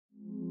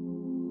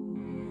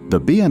The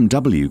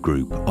BMW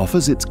Group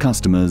offers its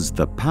customers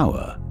the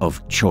power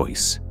of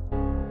choice.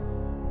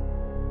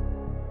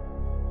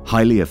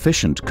 Highly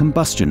efficient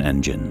combustion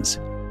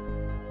engines,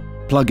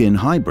 plug-in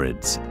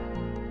hybrids,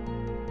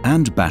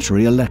 and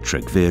battery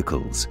electric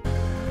vehicles.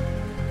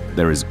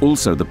 There is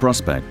also the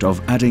prospect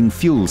of adding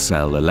fuel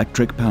cell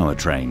electric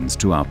powertrains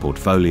to our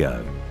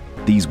portfolio.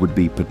 These would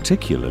be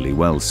particularly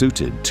well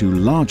suited to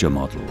larger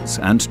models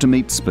and to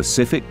meet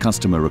specific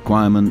customer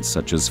requirements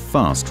such as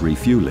fast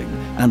refueling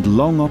and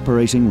long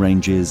operating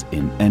ranges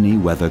in any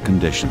weather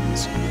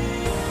conditions.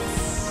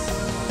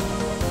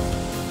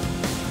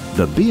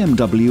 The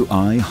BMW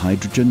i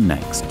Hydrogen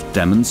Next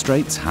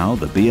demonstrates how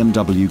the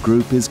BMW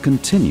Group is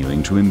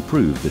continuing to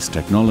improve this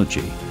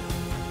technology,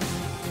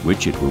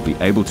 which it will be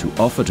able to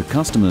offer to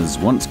customers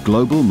once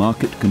global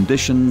market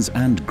conditions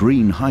and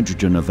green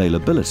hydrogen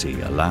availability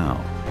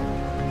allow.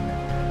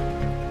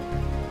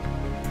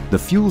 The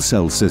fuel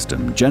cell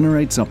system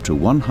generates up to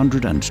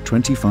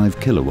 125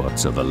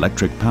 kilowatts of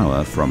electric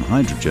power from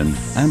hydrogen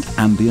and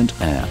ambient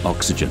air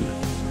oxygen.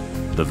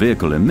 The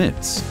vehicle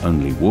emits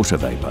only water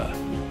vapor.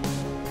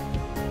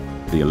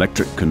 The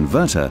electric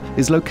converter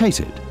is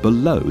located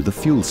below the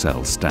fuel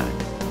cell stack.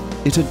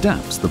 It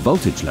adapts the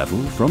voltage level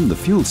from the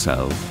fuel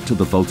cell to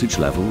the voltage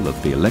level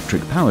of the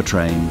electric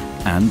powertrain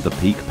and the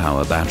peak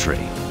power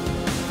battery.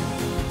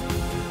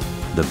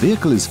 The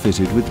vehicle is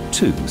fitted with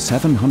two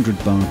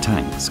 700-bar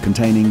tanks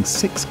containing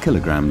 6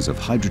 kilograms of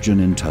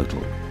hydrogen in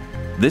total.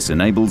 This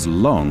enables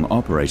long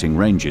operating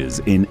ranges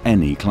in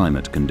any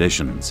climate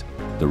conditions.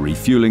 The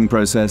refueling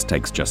process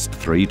takes just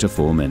 3 to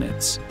 4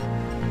 minutes.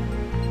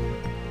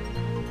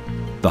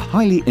 The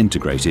highly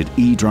integrated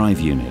e-drive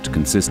unit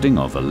consisting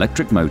of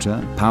electric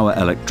motor, power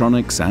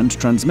electronics and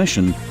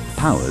transmission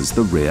powers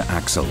the rear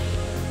axle.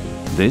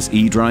 This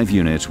e-drive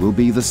unit will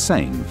be the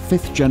same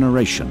 5th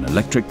generation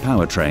electric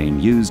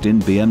powertrain used in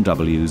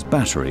BMW's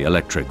battery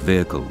electric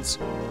vehicles.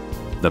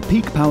 The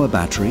peak power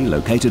battery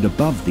located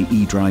above the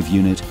e-drive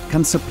unit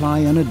can supply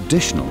an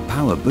additional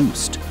power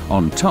boost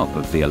on top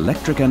of the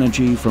electric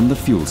energy from the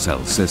fuel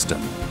cell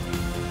system.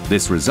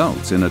 This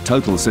results in a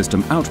total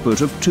system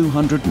output of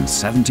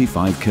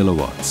 275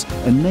 kilowatts,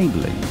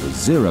 enabling the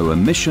zero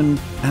emission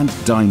and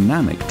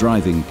dynamic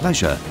driving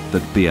pleasure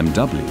that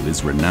BMW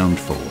is renowned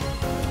for.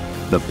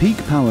 The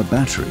peak power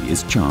battery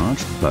is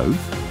charged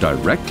both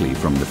directly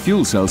from the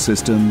fuel cell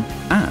system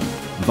and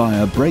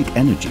via brake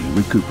energy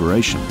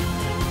recuperation.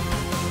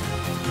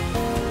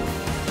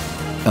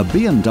 A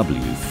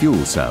BMW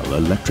fuel cell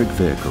electric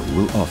vehicle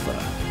will offer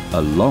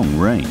a long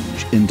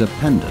range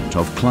independent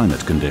of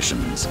climate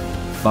conditions,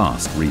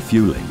 fast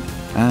refueling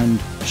and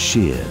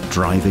sheer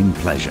driving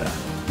pleasure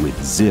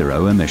with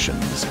zero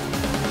emissions.